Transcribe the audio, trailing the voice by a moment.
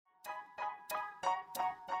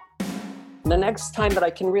The next time that I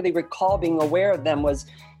can really recall being aware of them was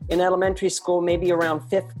in elementary school, maybe around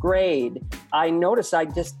 5th grade. I noticed I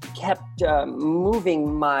just kept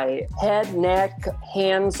moving my head, neck,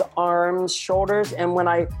 hands, arms, shoulders. And when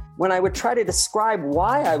I would try to describe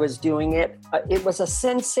why I was doing it, it was a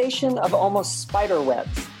sensation of almost spider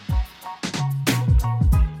webs.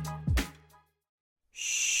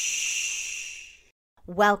 Shh.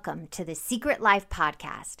 Welcome to the Secret Life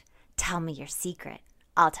Podcast. Tell me your secret.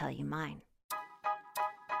 I'll tell you mine.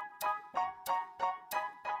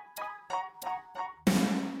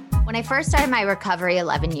 When I first started my recovery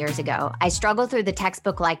 11 years ago, I struggled through the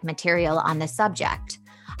textbook-like material on this subject.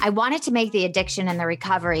 I wanted to make the addiction and the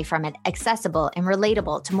recovery from it accessible and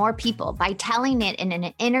relatable to more people by telling it in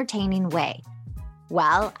an entertaining way.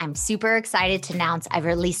 Well, I'm super excited to announce I've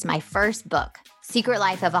released my first book, Secret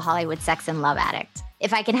Life of a Hollywood Sex and Love Addict.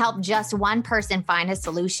 If I can help just one person find a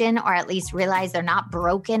solution or at least realize they're not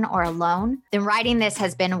broken or alone, then writing this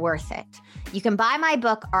has been worth it. You can buy my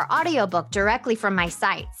book or audiobook directly from my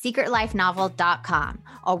site, secretlifenovel.com,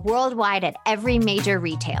 or worldwide at every major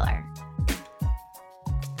retailer.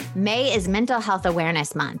 May is Mental Health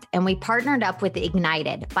Awareness Month, and we partnered up with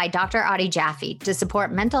Ignited by Dr. Adi Jaffe to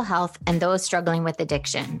support mental health and those struggling with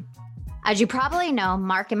addiction. As you probably know,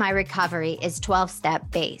 Mark in My Recovery is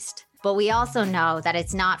 12-step based, but we also know that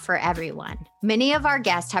it's not for everyone. Many of our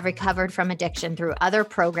guests have recovered from addiction through other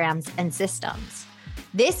programs and systems.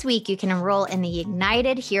 This week, you can enroll in the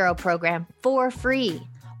Ignited Hero Program for free.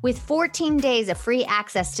 With 14 days of free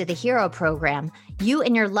access to the Hero Program, you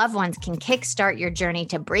and your loved ones can kickstart your journey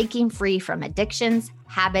to breaking free from addictions,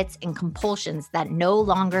 habits, and compulsions that no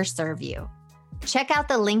longer serve you. Check out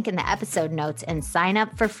the link in the episode notes and sign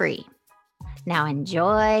up for free. Now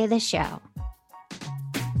enjoy the show.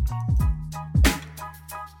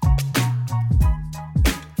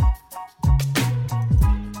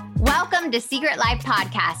 Welcome to Secret Life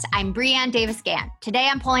Podcast. I'm Breanne Davis-Gant. Today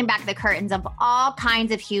I'm pulling back the curtains of all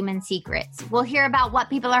kinds of human secrets. We'll hear about what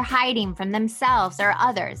people are hiding from themselves or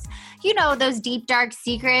others. You know, those deep, dark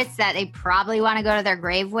secrets that they probably want to go to their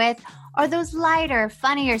grave with, or those lighter,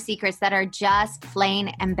 funnier secrets that are just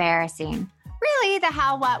plain embarrassing. Really, the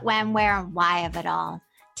how, what, when, where, and why of it all.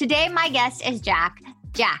 Today, my guest is Jack.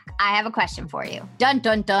 Jack, I have a question for you. Dun,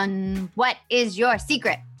 dun, dun. What is your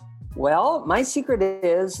secret? Well, my secret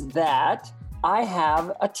is that I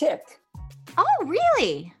have a tic. Oh,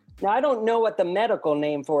 really? Now, I don't know what the medical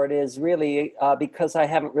name for it is really because I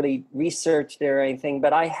haven't really researched it or anything,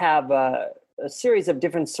 but I have a series of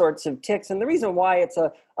different sorts of tics. And the reason why it's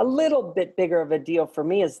a little bit bigger of a deal for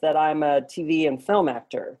me is that I'm a TV and film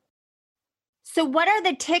actor. So what are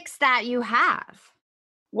the tics that you have?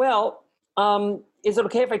 Well, is it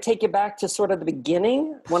okay if I take you back to sort of the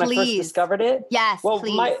beginning when I first discovered it? Yes, well,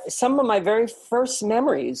 please. Some of my very first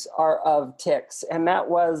memories are of tics. And that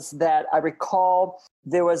was that I recall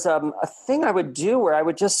there was a thing I would do where I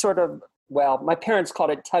would just sort of, well, my parents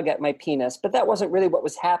called it tug at my penis, but that wasn't really what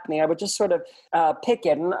was happening. I would just sort of pick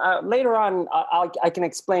it. And later on, I can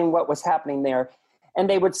explain what was happening there. And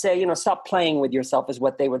they would say, stop playing with yourself is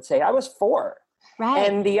what they would say. I was 4. Right.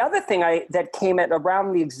 And the other thing that came at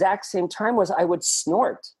around the exact same time was I would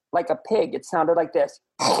snort like a pig. It sounded like this.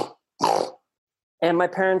 And my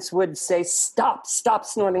parents would say, stop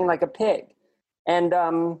snorting like a pig. And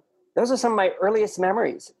those are some of my earliest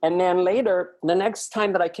memories. And then later, the next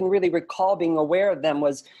time that I can really recall being aware of them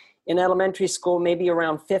was in elementary school, maybe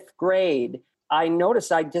around 5th grade. I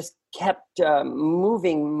noticed I just kept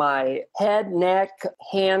moving my head, neck,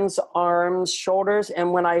 hands, arms, shoulders.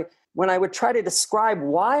 And when I would try to describe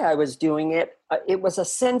why I was doing it, it was a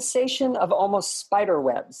sensation of almost spider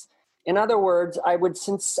webs. In other words,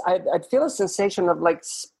 I'd feel a sensation of like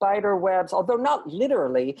spider webs, although not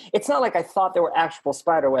literally. It's not like I thought there were actual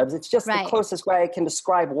spider webs. It's just the closest way I can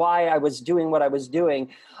describe why I was doing what I was doing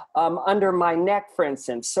under my neck, for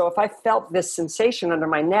instance. So if I felt this sensation under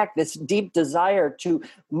my neck, this deep desire to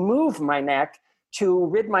move my neck, to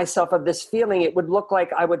rid myself of this feeling, it would look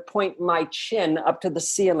like I would point my chin up to the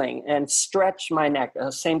ceiling and stretch my neck.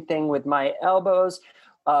 Same thing with my elbows,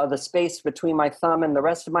 the space between my thumb and the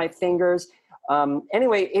rest of my fingers.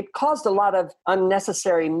 Anyway, it caused a lot of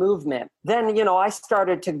unnecessary movement. Then, I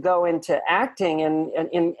started to go into acting, and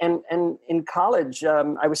in college,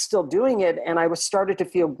 I was still doing it, and I started to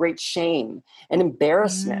feel great shame and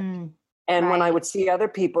embarrassment. And when I would see other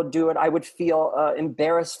people do it, I would feel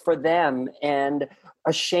embarrassed for them and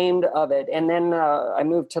ashamed of it. And then I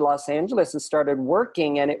moved to Los Angeles and started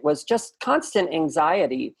working, and it was just constant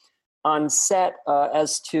anxiety on set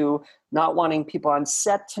as to not wanting people on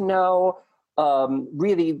set to know,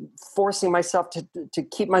 really forcing myself to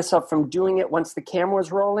keep myself from doing it once the camera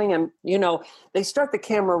was rolling. And, they start the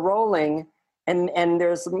camera rolling and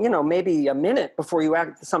there's, maybe a minute before you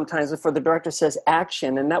act, sometimes before the director says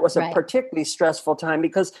action. And that was a particularly stressful time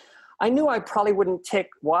because I knew I probably wouldn't tic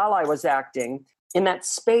while I was acting. In that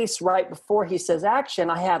space right before he says action,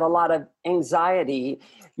 I had a lot of anxiety,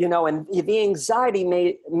 and the anxiety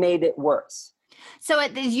made it worse. So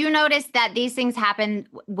did you notice that these things happen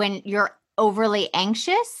when you're overly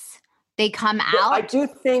anxious? They come out? I do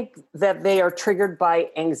think that they are triggered by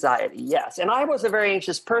anxiety, yes. And I was a very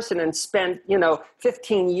anxious person and spent,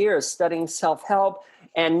 15 years studying self-help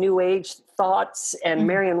and New Age thoughts and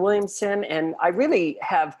Marianne Williamson. And I really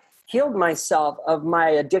have healed myself of my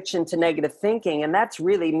addiction to negative thinking. And that's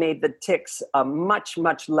really made the tics much,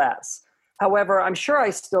 much less. However, I'm sure I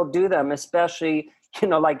still do them, especially,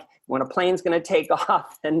 like when a plane's going to take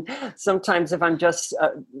off. And sometimes if I'm just,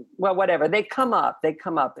 whatever, they come up. But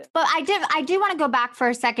I do want to go back for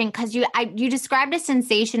a second because you described a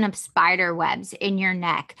sensation of spider webs in your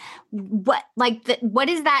neck. What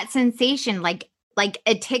is that sensation? Like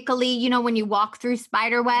a tickly, when you walk through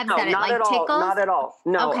spider webs no, that it not like at all, tickles? Not at all.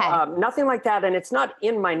 No, okay. Nothing like that. And it's not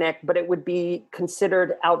in my neck, but it would be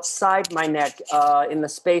considered outside my neck, in the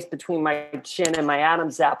space between my chin and my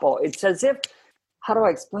Adam's apple. It's as if, how do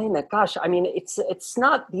I explain that? Gosh, I mean, it's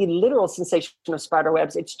not the literal sensation of spider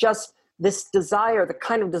webs. It's just this desire, the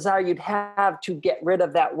kind of desire you'd have to get rid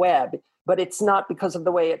of that web, but it's not because of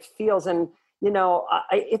the way it feels. And,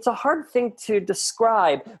 it's a hard thing to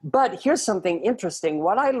describe, but here's something interesting.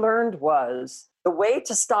 What I learned was the way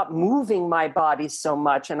to stop moving my body so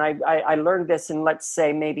much. And I learned this in, let's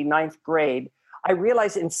say, maybe 9th grade. I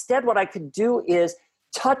realized instead what I could do is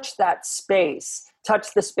touch the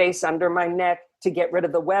space under my neck to get rid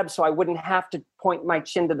of the web so I wouldn't have to point my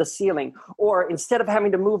chin to the ceiling. Or instead of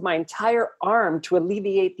having to move my entire arm to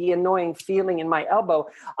alleviate the annoying feeling in my elbow,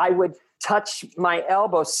 I would touch my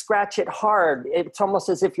elbow, scratch it hard. It's almost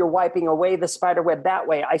as if you're wiping away the spider web that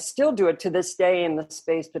way. I still do it to this day in the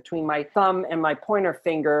space between my thumb and my pointer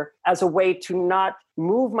finger as a way to not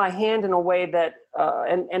move my hand in a way that,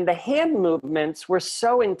 and the hand movements were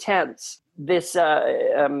so intense. This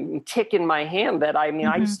tick in my hand that I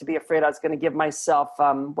used to be afraid I was going to give myself,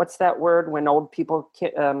 what's that word when old people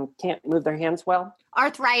can't move their hands well?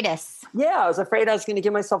 Arthritis. Yeah, I was afraid I was going to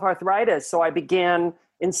give myself arthritis. So I began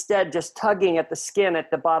instead just tugging at the skin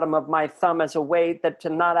at the bottom of my thumb as a way to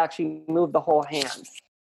not actually move the whole hand.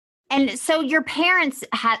 And so your parents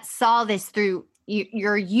saw this through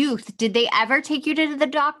your youth. Did they ever take you to the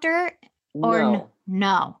doctor? Or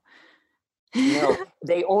no? No,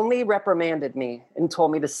 they only reprimanded me and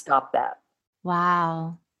told me to stop that.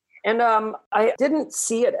 Wow. And I didn't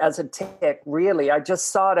see it as a tic, really. I just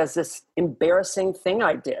saw it as this embarrassing thing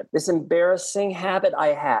I did. This embarrassing habit I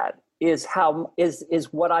had is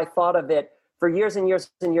what I thought of it for years and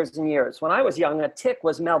years and years and years. When I was young, a tic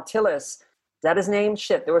was Mel Tillis. Is that his name?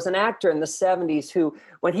 Shit. There was an actor in the 70s who,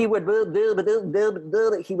 when he would,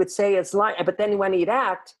 he would say his line, but then when he'd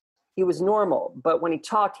act, he was normal, but when he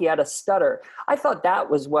talked, he had a stutter. I thought that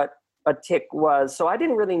was what a tic was. So I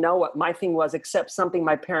didn't really know what my thing was, except something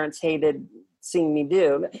my parents hated seeing me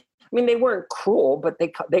do. I mean, they weren't cruel, but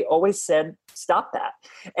they always said, stop that.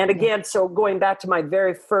 And again, so going back to my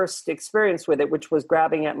very first experience with it, which was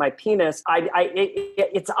grabbing at my penis,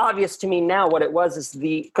 it's obvious to me now what it was is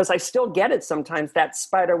because I still get it sometimes, that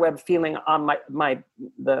spider web feeling on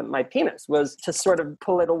my penis was to sort of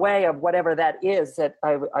pull it away of whatever that is that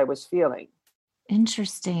I was feeling.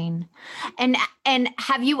 Interesting. And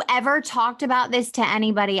have you ever talked about this to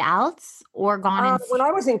anybody else or gone? When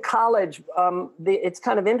I was in college, it's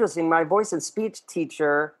kind of interesting. My voice and speech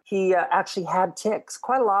teacher, he actually had tics,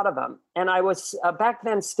 quite a lot of them. And I was back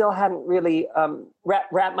then still hadn't really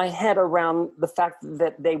wrapped my head around the fact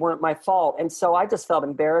that they weren't my fault. And so I just felt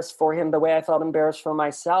embarrassed for him the way I felt embarrassed for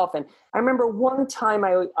myself. And I remember one time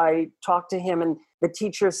I talked to him and the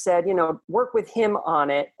teacher said, work with him on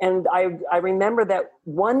it. And I remember that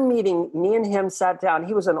one meeting, me and him sat down.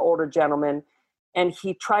 He was an older gentleman and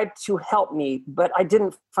he tried to help me, but I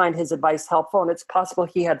didn't find his advice helpful. And it's possible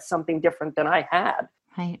he had something different than I had.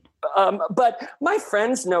 Right. But my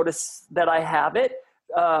friends notice that I have it.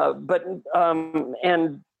 So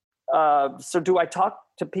do I talk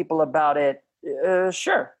to people about it?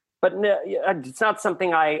 Sure. But it's not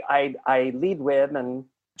something I lead with. And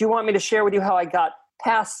do you want me to share with you how I got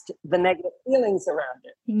past the negative feelings around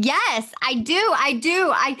it. Yes, I do.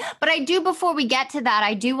 But I do, before we get to that,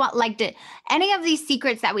 I do want any of these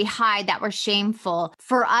secrets that we hide that were shameful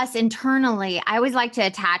for us internally. I always like to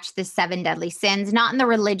attach the 7 deadly sins, not in the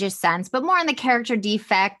religious sense, but more in the character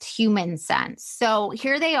defect human sense. So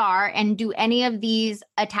here they are. And do any of these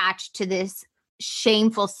attach to this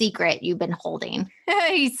shameful secret you've been holding?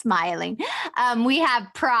 He's smiling. We have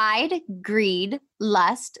pride, greed,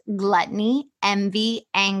 lust, gluttony, envy,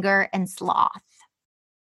 anger, and sloth.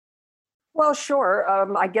 Well, sure.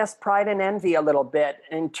 I guess pride and envy a little bit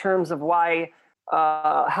in terms of how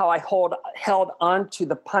I held on to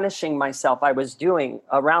the punishing myself I was doing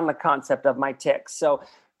around the concept of my tics. So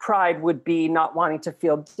pride would be not wanting to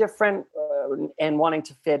feel different and wanting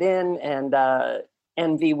to fit in, and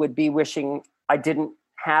envy would be wishing I didn't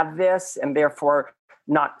have this, and therefore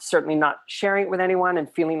certainly not sharing it with anyone and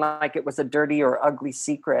feeling like it was a dirty or ugly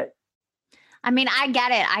secret. I mean, I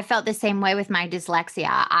get it. I felt the same way with my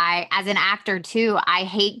dyslexia. As an actor too, I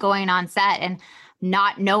hate going on set and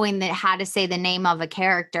not knowing how to say the name of a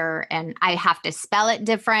character, and I have to spell it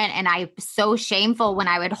different. And I'm so shameful when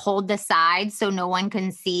I would hold the sides so no one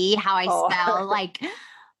can see how I spell like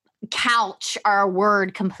couch or a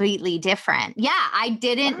word completely different. Yeah, I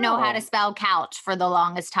didn't know how to spell couch for the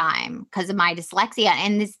longest time because of my dyslexia,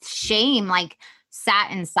 and this shame like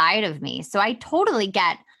sat inside of me. So I totally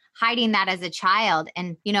get hiding that as a child,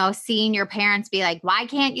 and seeing your parents be like, why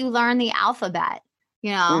can't you learn the alphabet?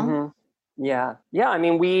 Mm-hmm. Yeah. I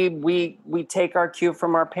mean, we take our cue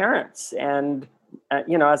from our parents, and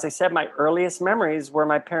as I said, my earliest memories were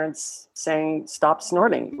my parents saying stop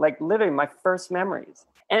snorting, like literally my first memories.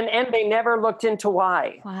 And they never looked into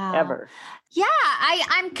why. Wow. Ever. Yeah,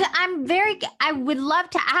 I would love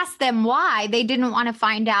to ask them why they didn't want to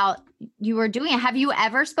find out you were doing it. Have you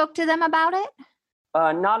ever spoke to them about it?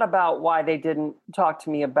 Not about why they didn't talk to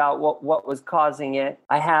me about what was causing it.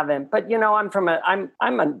 I haven't, but I'm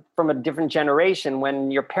from a different generation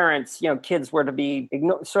when your parents, kids were to be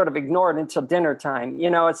sort of ignored until dinner time.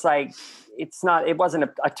 It's like it wasn't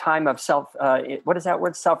a time of what is that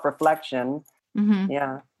word? Self-reflection. Mm-hmm.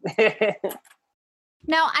 Yeah.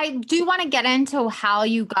 Now, I do want to get into how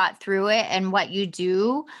you got through it and what you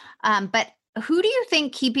do. But who do you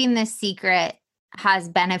think keeping this secret has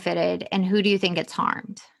benefited, and who do you think it's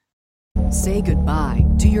harmed? Say goodbye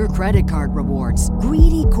to your credit card rewards.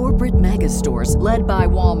 Greedy corporate mega stores, led by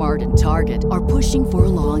Walmart and Target, are pushing for a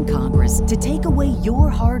law in Congress to take away your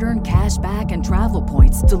hard-earned cash back and travel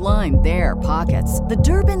points to line their pockets. The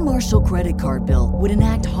Durbin-Marshall credit card bill would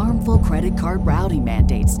enact harmful credit card routing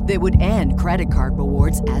mandates that would end credit card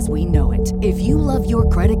rewards as we know it. If you love your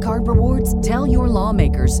credit card rewards, tell your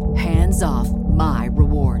lawmakers, hands off my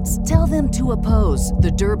rewards. Tell them to oppose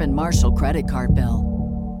the Durbin-Marshall credit card bill.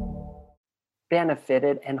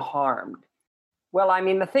 Benefited and harmed. Well, I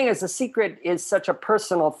mean, the thing is, the secret is such a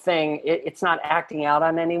personal thing. It's not acting out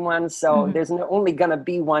on anyone. So there's only going to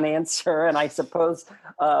be one answer. And I suppose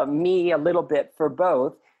me a little bit for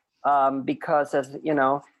both, because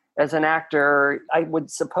as an actor, I would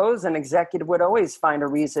suppose an executive would always find a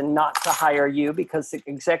reason not to hire you, because the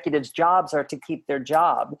executives' jobs are to keep their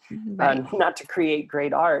job, not to create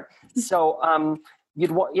great art. So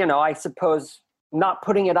I suppose not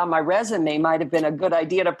putting it on my resume might have been a good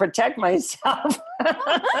idea to protect myself.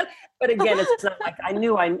 But again, it's not like I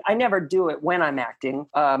never do it when I'm acting.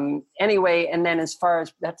 Anyway, and then as far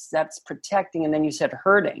as that's protecting, and then you said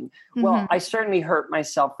hurting. Mm-hmm. Well, I certainly hurt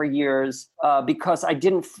myself for years because I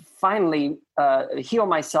didn't finally heal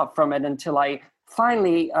myself from it until I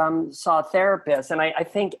finally saw a therapist. And I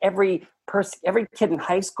think every kid in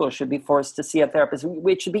high school should be forced to see a therapist.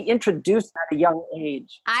 We should be introduced at a young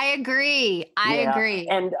age. I agree. I agree.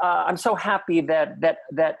 And I'm so happy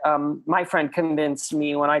that my friend convinced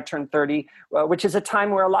me when I turned 30, which is a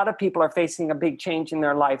time where a lot of people are facing a big change in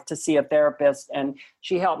their life, to see a therapist. And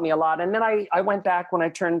she helped me a lot. And then I went back when I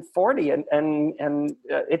turned 40, and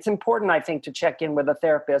it's important, I think, to check in with a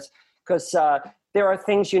therapist, because there are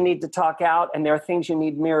things you need to talk out, and there are things you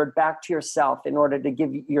need mirrored back to yourself in order to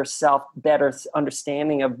give yourself better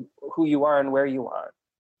understanding of who you are and where you are.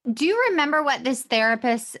 Do you remember what this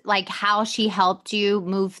therapist, like how she helped you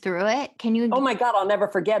move through it? Can you? Oh my God, I'll never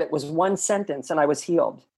forget. It was one sentence and I was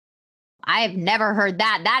healed. I have never heard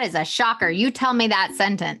that. That is a shocker. You tell me that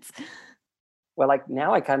sentence. Well,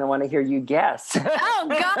 now I kind of want to hear you guess. Oh,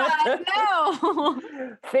 God, no.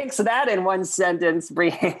 Fix that in one sentence,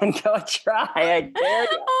 Brienne. Go try. I dare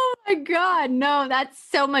you. Oh, my God. No, that's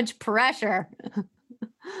so much pressure.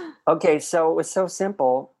 Okay, so it was so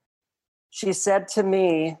simple. She said to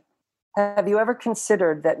me, have you ever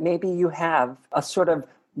considered that maybe you have a sort of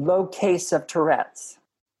low case of Tourette's.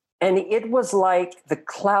 And it was like the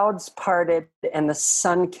clouds parted and the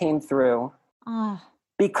sun came through. Oh.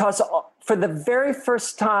 Because for the very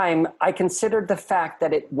first time, I considered the fact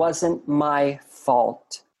that it wasn't my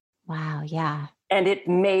fault. Wow. Yeah. And it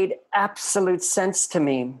made absolute sense to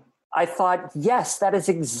me. I thought, yes, that is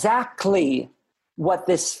exactly what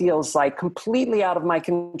this feels like, completely out of my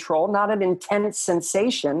control, not an intense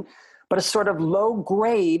sensation, but a sort of low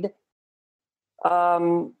grade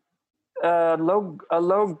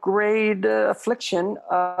affliction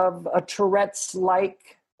of a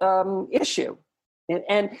Tourette's-like issue.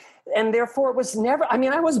 And therefore it was never, I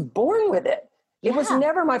mean, I was born with it. It was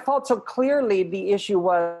never my fault. So clearly the issue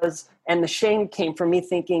was, and the shame came from me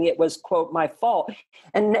thinking it was, quote, my fault.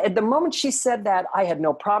 And at the moment she said that, I had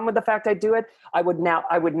no problem with the fact I do it. I would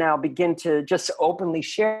now begin to just openly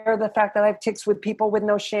share the fact that I have tics with people with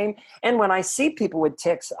no shame. And when I see people with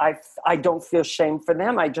tics, I don't feel shame for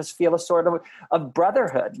them. I just feel a sort of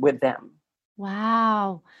brotherhood with them.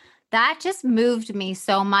 Wow. That just moved me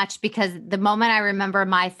so much, because the moment I remember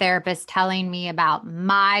my therapist telling me about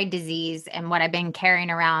my disease and what I've been carrying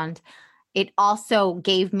around, it also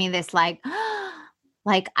gave me this like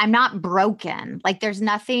I'm not broken. Like there's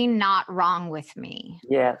nothing not wrong with me.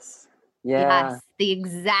 Yes. Yeah. Yes. The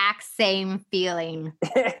exact same feeling.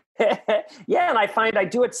 Yeah. And I find I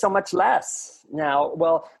do it so much less now.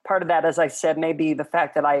 Well, part of that, as I said, may be the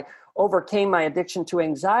fact that I overcame my addiction to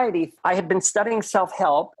anxiety. I had been studying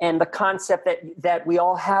self-help and the concept that we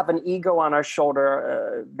all have an ego on our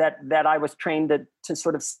shoulder that I was trained to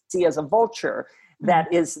sort of see as a vulture.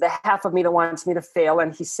 That is the half of me that wants me to fail,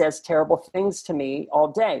 and he says terrible things to me all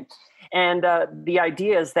day. And the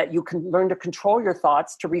idea is that you can learn to control your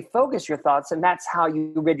thoughts, to refocus your thoughts, and that's how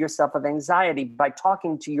you rid yourself of anxiety, by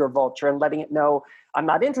talking to your vulture and letting it know, I'm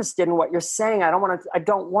not interested in what you're saying. I don't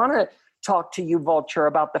want to talk to you, vulture,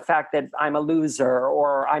 about the fact that I'm a loser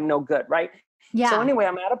or I'm no good, right? Yeah. So anyway,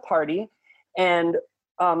 I'm at a party, and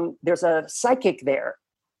there's a psychic there.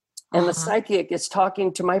 And the psychic is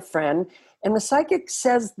talking to my friend, and the psychic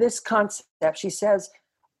says this concept. She says,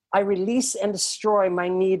 I release and destroy my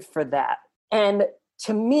need for that. And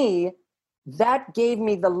to me, that gave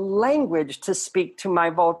me the language to speak to my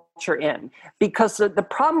vulture in. Because the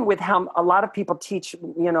problem with how a lot of people teach,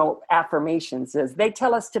 affirmations is they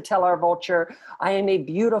tell us to tell our vulture, I am a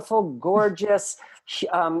beautiful, gorgeous,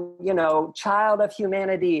 child of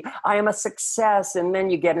humanity. I am a success. And then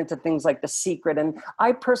you get into things like The Secret. And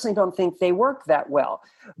I personally don't think they work that well.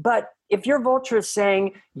 But if your vulture is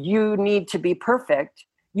saying you need to be perfect,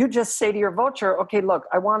 you just say to your vulture, okay, look,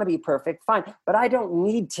 I want to be perfect, fine, but I don't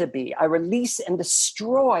need to be. I release and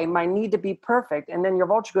destroy my need to be perfect. And then your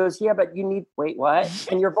vulture goes, yeah, but you need, wait, what?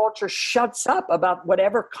 And your vulture shuts up about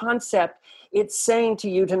whatever concept it's saying to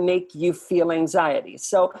you to make you feel anxiety.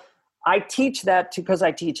 So I teach that because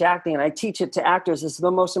I teach acting, and I teach it to actors. It's the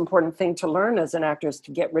most important thing to learn as an actor, is to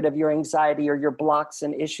get rid of your anxiety or your blocks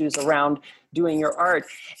and issues around doing your art.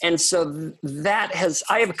 And so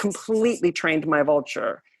I have completely trained my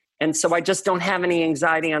vulture. And so I just don't have any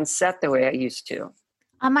anxiety on set the way I used to.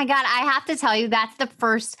 Oh my God. I have to tell you, that's the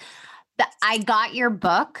first that I got your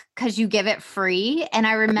book because you give it free. And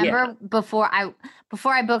I remember before I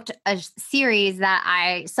booked a series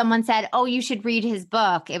that someone said, oh, you should read his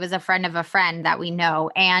book. It was a friend of a friend that we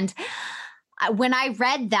know. And when I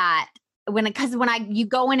read that, because you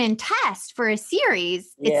go in and test for a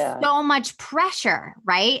series, it's so much pressure,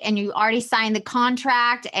 right? And you already signed the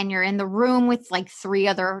contract and you're in the room with like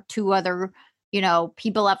two other,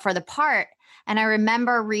 people up for the part. And I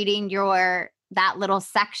remember reading that little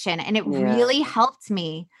section, and it really helped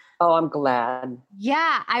me. Oh, I'm glad.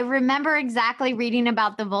 Yeah. I remember exactly reading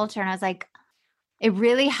about the vulture, and I was like, it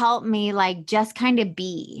really helped me like just kind of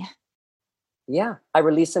be. Yeah. I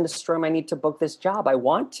release and destroy my need to book this job. I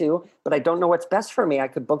want to, but I don't know what's best for me. I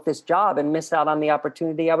could book this job and miss out on the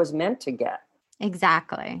opportunity I was meant to get.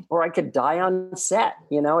 Exactly. Or I could die on set.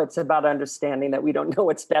 It's about understanding that we don't know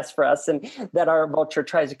what's best for us, and that our vulture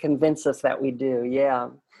tries to convince us that we do. Yeah.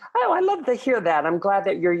 Oh, I love to hear that. I'm glad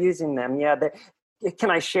that you're using them. Yeah.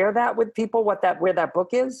 Can I share that with people, where that book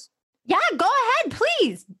is? Yeah, go ahead,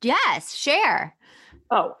 please. Yes, share.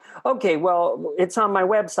 Oh, okay. Well, it's on my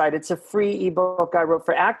website. It's a free ebook I wrote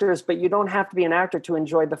for actors, but you don't have to be an actor to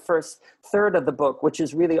enjoy the first third of the book, which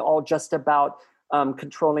is really all just about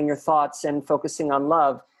controlling your thoughts and focusing on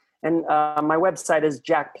love. And my website is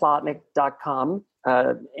jackplotnick.com.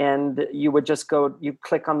 And you would just you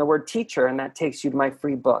click on the word teacher, and that takes you to my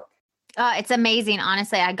free book. It's amazing.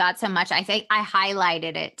 Honestly, I got so much. I think I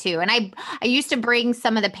highlighted it too. And I used to bring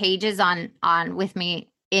some of the pages on with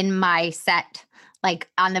me in my set, like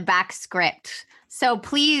on the back script. So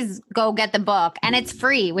please go get the book. And it's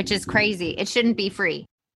free, which is crazy. It shouldn't be free.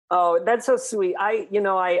 Oh, that's so sweet.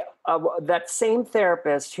 That same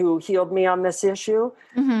therapist who healed me on this issue,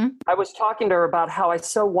 I was talking to her about how I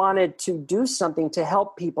so wanted to do something to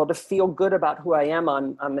help people to feel good about who I am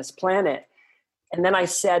on this planet. And then I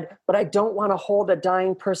said, but I don't want to hold a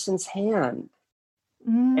dying person's hand.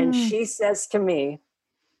 And she says to me,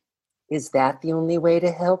 is that the only way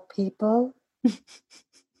to help people?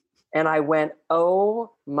 And I went,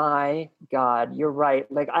 oh my God, you're right.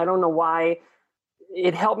 Like, I don't know why.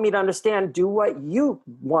 It helped me to understand, do what you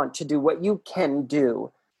want to do, what you can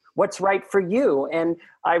do, what's right for you. And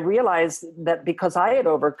I realized that because I had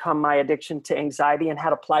overcome my addiction to anxiety and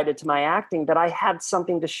had applied it to my acting, that I had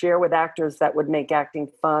something to share with actors that would make acting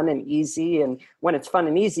fun and easy. And when it's fun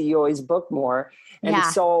and easy, you always book more. And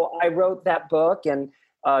so I wrote that book, and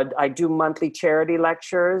I do monthly charity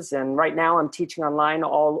lectures. And right now I'm teaching online,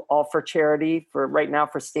 all for charity, for right now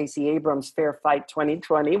for Stacey Abrams' Fair Fight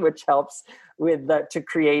 2020, which helps with to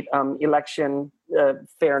create election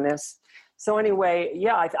fairness. So anyway,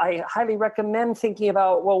 I highly recommend thinking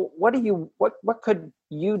about, well, what could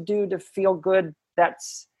you do to feel good?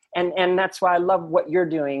 That's why I love what you're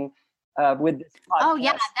doing with this podcast. Oh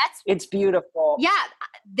yeah, it's beautiful. Yeah,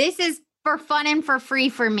 this is for fun and for free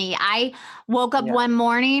for me. I woke up one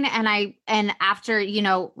morning and after,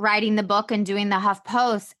 writing the book and doing the Huff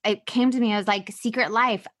Post, it came to me, I was like, Secret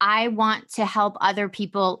Life. I want to help other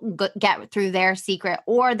people get through their secret,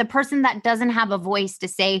 or the person that doesn't have a voice to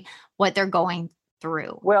say what they're going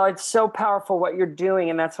through. Well, it's so powerful what you're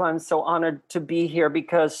doing. And that's why I'm so honored to be here,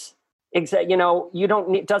 because it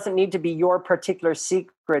doesn't need to be your particular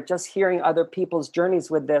secret. Just hearing other people's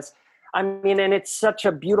journeys with this. I mean, and it's such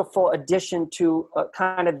a beautiful addition to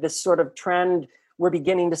kind of this sort of trend we're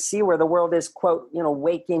beginning to see where the world is, quote,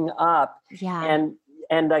 waking up. Yeah.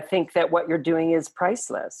 And I think that what you're doing is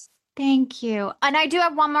priceless. Thank you. And I do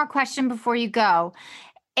have one more question before you go.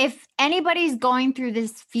 If anybody's going through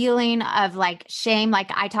this feeling of like shame,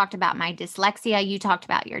 like I talked about my dyslexia, you talked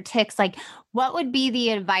about your tics, like what would be the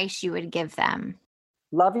advice you would give them?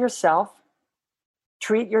 Love yourself.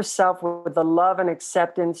 Treat yourself with the love and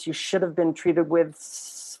acceptance you should have been treated with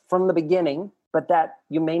from the beginning, but that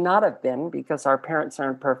you may not have been because our parents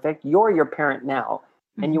aren't perfect. You're your parent now,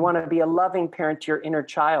 and you want to be a loving parent to your inner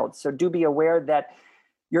child. So do be aware that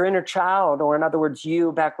your inner child, or in other words,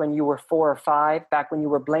 you back when you were 4 or 5, back when you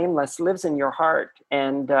were blameless, lives in your heart.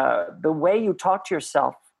 And the way you talk to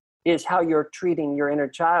yourself is how you're treating your inner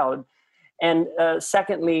child. And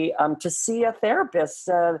secondly, to see a therapist,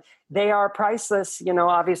 they are priceless.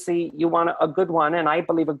 Obviously you want a good one. And I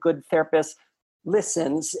believe a good therapist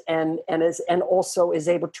listens and also is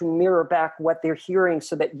able to mirror back what they're hearing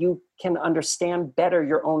so that you can understand better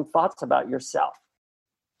your own thoughts about yourself.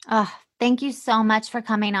 Thank you so much for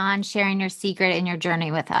coming on, sharing your secret and your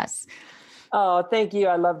journey with us. Oh, thank you.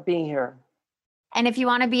 I love being here. And if you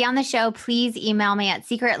want to be on the show, please email me at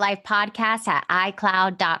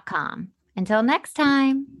secretlifepodcast@icloud.com. Until next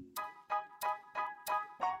time.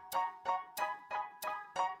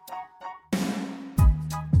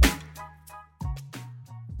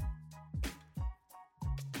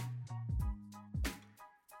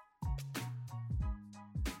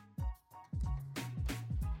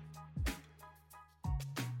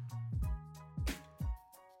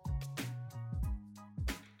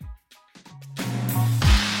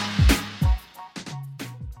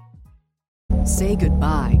 Say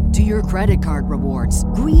goodbye to your credit card rewards.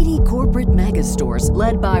 Greedy corporate mega stores,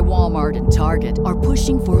 led by Walmart and Target, are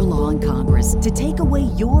pushing for a law in Congress to take away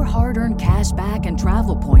your hard-earned cash back and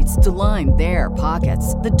travel points to line their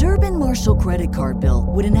pockets. The Durbin-Marshall credit card bill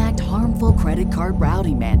would enact harmful credit card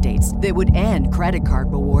routing mandates that would end credit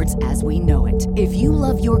card rewards as we know it. If you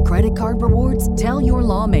love your credit card rewards, tell your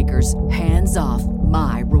lawmakers, hands off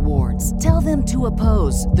my rewards. Tell them to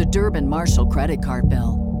oppose the Durbin-Marshall credit card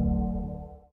bill.